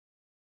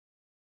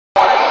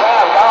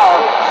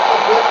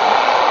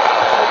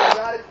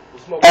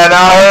man.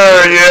 I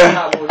heard you.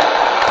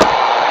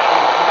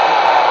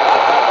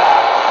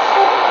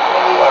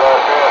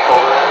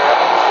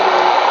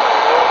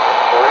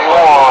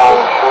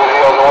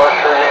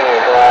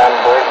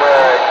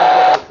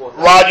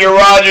 Roger,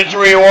 Roger,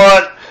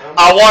 3-1.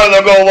 I wanted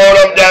to go load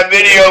up that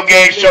video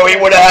game so he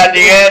would have had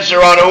the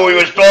answer on who he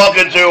was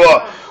talking to or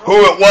who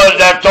it was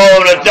that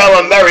told him to tell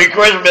him Merry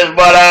Christmas.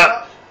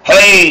 But,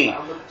 hey,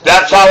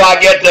 that's how I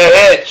get the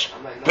hits.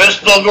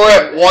 Pistol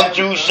Grip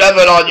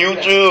 127 on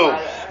YouTube.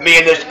 Me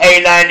and this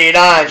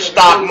A99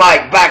 stock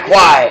mic, back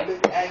quiet.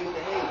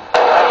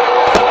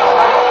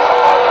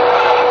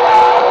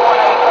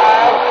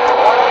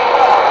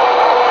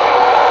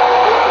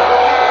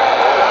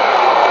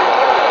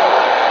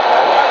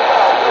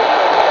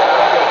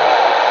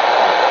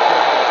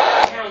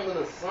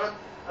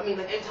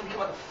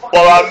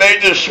 Well, I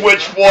made the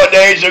switch 4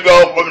 days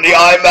ago from the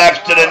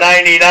IMAX to the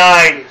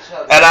 99,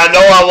 and I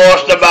know I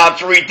lost about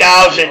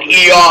 3,000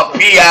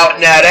 ERP out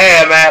in that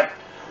air, man.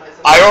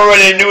 I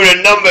already knew the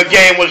number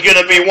game was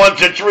going to be 1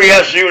 to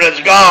 3S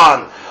units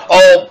gone.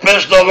 Old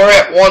Pistol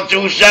Grip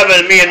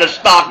 127, me and the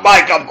stock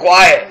mic, I'm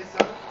quiet.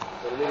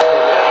 You're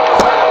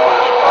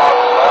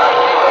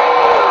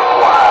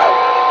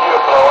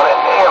blowing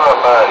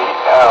everybody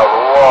out of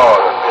the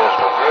water,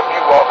 Pistol Grip.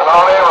 You're walking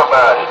on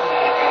everybody.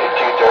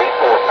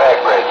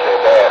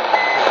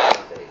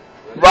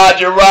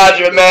 Roger,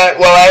 Roger, man.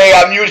 Well, hey,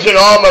 I'm using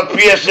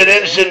armor-piercing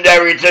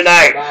incendiary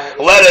tonight.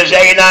 Letters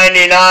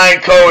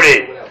A99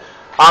 coated.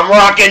 I'm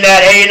rocking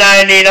that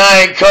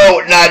A99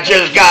 coat, and I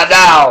just got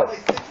down.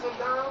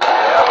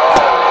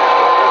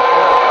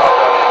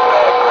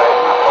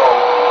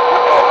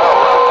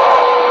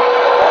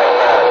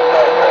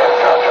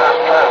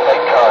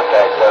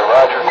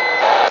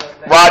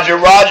 Roger,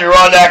 Roger,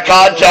 on that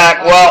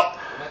contact. Well,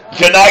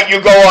 tonight you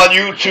go on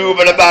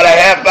YouTube in about a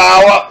half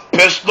hour.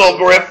 Pistol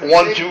Grip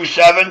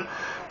 127.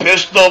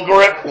 Pistol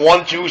Grip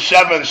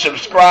 127.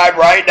 Subscribe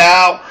right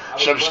now.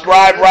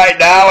 Subscribe right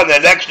now. And the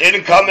next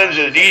incomings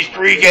is these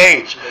 3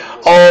 gates.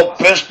 Oh,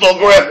 Pistol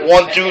Grip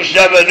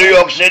 127. New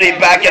York City,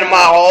 back in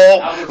my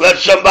hole. Let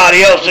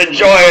somebody else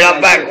enjoy it.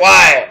 I'm back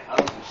quiet.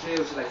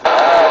 Pistol Grip is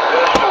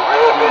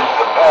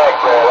the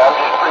pack, man. I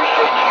just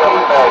appreciate you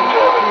coming back to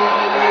me.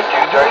 It's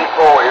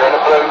 234 here in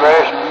the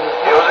Bluegrass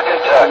Hills of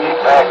Kentucky.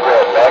 Back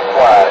red, back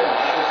quiet.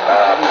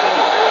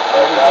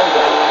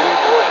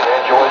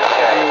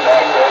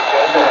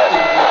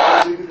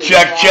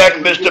 Check, check,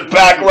 Mr.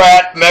 Pack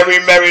Rat. Merry,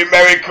 Merry,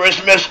 Merry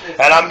Christmas.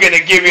 And I'm going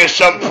to give you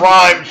some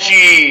prime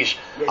cheese.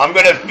 I'm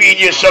going to feed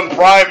you some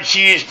prime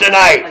cheese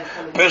tonight.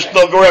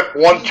 Pistol Grip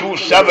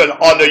 127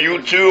 on the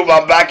YouTube.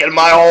 I'm back in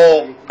my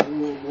hole.